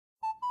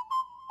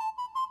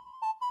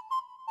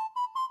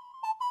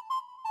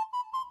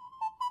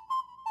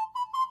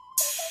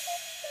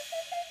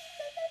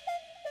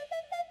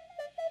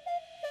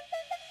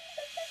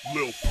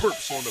Lil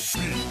Perps on the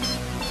beat.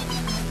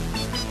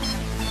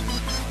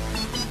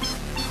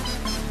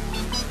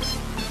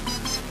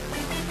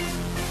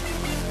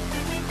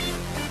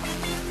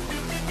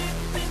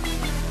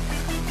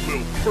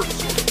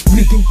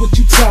 Nigga, what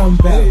you talking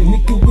about?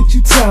 Nigga, what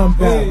you talking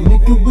about?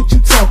 Nigga, what you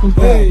talking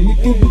about?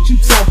 Nigga, what you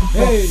talking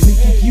about?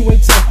 Nigga, you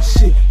ain't talking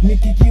shit.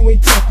 Nigga, you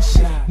ain't talking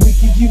shit.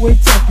 Nigga, you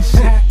ain't talking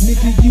shit.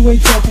 Nigga, you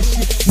ain't talking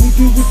shit.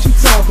 Nigga, what you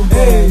talking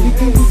about?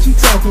 Nigga, what you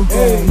talking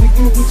about?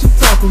 Nigga, what you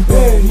talking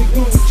about?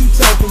 Nigga, what you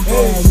talking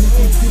about?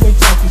 Nigga, you ain't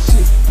talking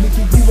shit.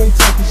 Nigga, you ain't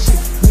talking shit.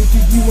 Nigga,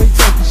 you ain't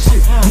talking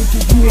shit. Nigga,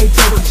 you ain't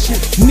talking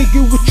shit.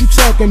 Nigga, what you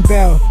talking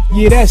about?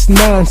 Yeah, that's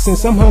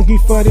nonsense. I'm hungry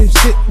for this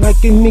shit like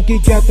a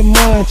nigga got the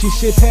mind.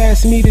 Shit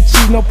pass me the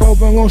cheese, no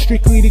program on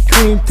strictly the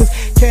cream. Cause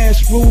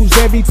cash rules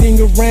everything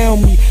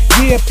around me.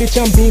 Yeah, bitch,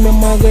 I'm beaming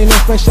my lane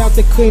and fresh out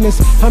the cleaners.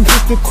 I'm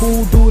just a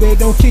cool dude that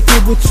don't kick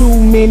it with too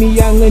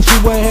many. I lend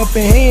you a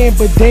helping hand,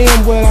 but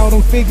damn, without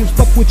them figures,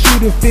 fuck with you,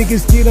 the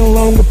figures. Get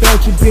along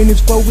about your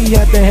business, before we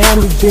have to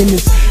handle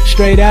business.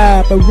 Straight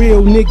up, a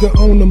real nigga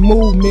on the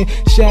movement.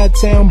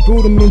 Chi-town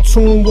brewed him in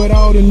tune with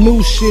all the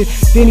new shit.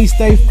 Then he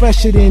stay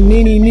fresher than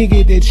any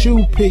nigga that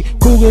you pick.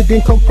 Cooler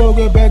than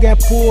Coca-Cola, bag got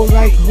pulled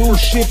like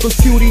bullshit. But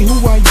cutie,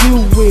 who are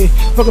you with?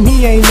 Fuck him,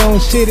 he ain't on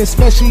shit.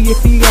 Especially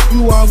if he left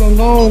you all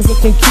alone,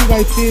 looking cute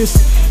like this.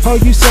 Oh,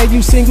 you say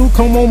you single?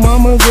 Come on,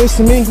 mama, let's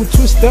mingle.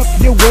 Twist up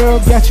your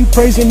world, got you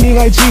praising me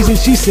like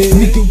Jesus. She said,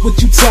 nigga, what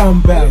you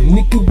talking about?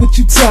 Nigga, what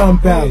you talking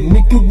about?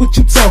 Nigga, what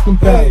you talking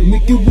about?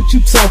 Nigga, what you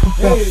talking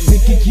about?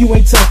 Nigga, you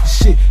ain't talking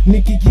shit.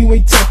 Nigga, you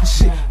ain't talking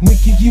shit.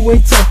 Nigga, you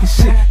ain't talking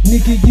shit.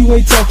 Nigga, you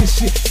ain't talking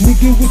shit.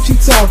 Nigga, what you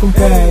talking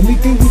about?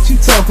 Nigga, what you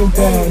talking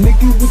about?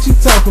 Nigga, what you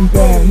talking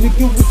about?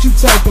 Nigga, what you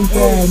talking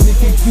about?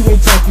 Nigga, you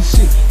ain't talking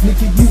shit.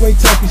 Nigga, you ain't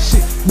talking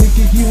shit.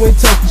 Nigga, you ain't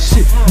talking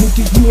shit.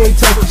 Nigga, you ain't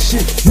talking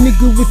shit.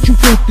 Nigga, what you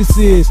think this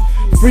is?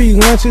 Free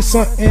lunch or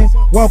something?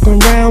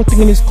 Walking around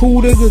thinking it's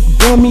cool to look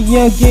dummy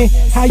youngin'.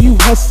 How you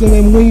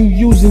hustling when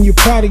you using your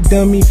product,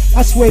 dummy?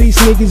 I swear these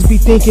niggas be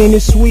thinking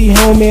it's sweet,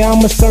 homie.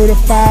 I'm a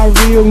certified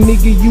real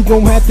nigga, you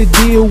gon' have to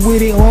deal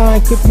with it.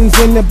 Line cookings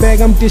in the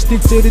bag, I'm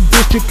district to the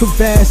district,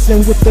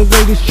 cavassing with the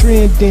latest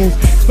trendings.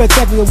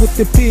 Spectacular with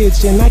the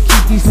pitch, and I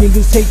keep these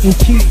niggas hating,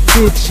 keep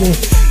bitching.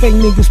 Fake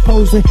niggas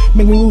posing,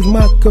 make me lose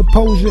my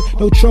composure.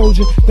 No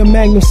Trojan, the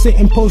Magnum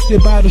sitting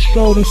posted by the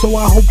strolling. So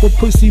I hope a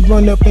pussy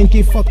run up and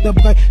get fucked up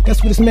like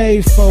that's what it's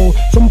made for.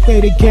 So I'ma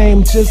play the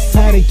game just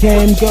how the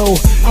game go.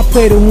 I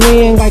play to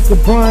win like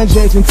LeBron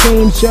James and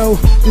Team Joe.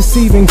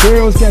 Deceiving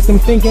girls, got them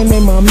thinking they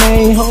my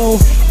main hoe.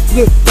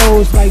 Flip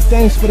those like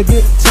thanks for the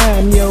good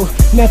time, yo.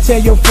 Now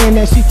tell your friend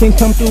that she can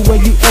come through where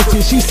you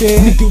exit. She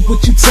said, nigga, what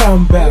you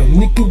talking about?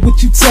 Nigga,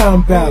 what you talking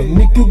about?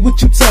 Nigga, what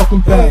you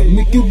talking about?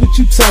 Nigga, what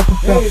you talking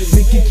about?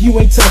 Nigga, you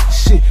ain't talking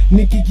shit.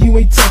 Nigga, you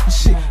ain't talking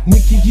shit.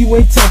 Nigga, you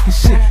ain't talking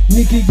shit.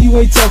 Nigga, you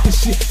ain't talking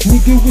shit.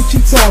 Nigga, what you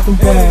talking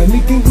about?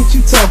 Nigga, what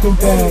you talking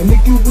about?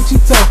 Nigga, what you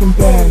talking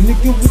about?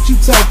 Nigga, what you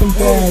talking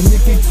about?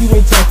 Nigga, you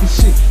ain't talking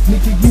shit.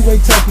 Nigga, you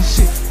ain't talking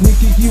shit.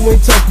 Nigga, you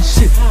ain't talking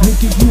shit.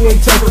 Nigga, you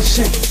ain't talking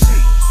shit.